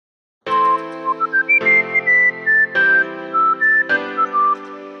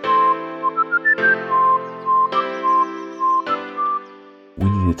we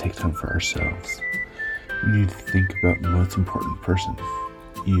need to take time for ourselves. We need to think about the most important person,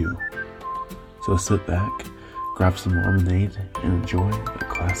 you. So sit back, grab some lemonade, and enjoy a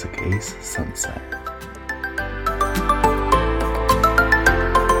classic Ace sunset.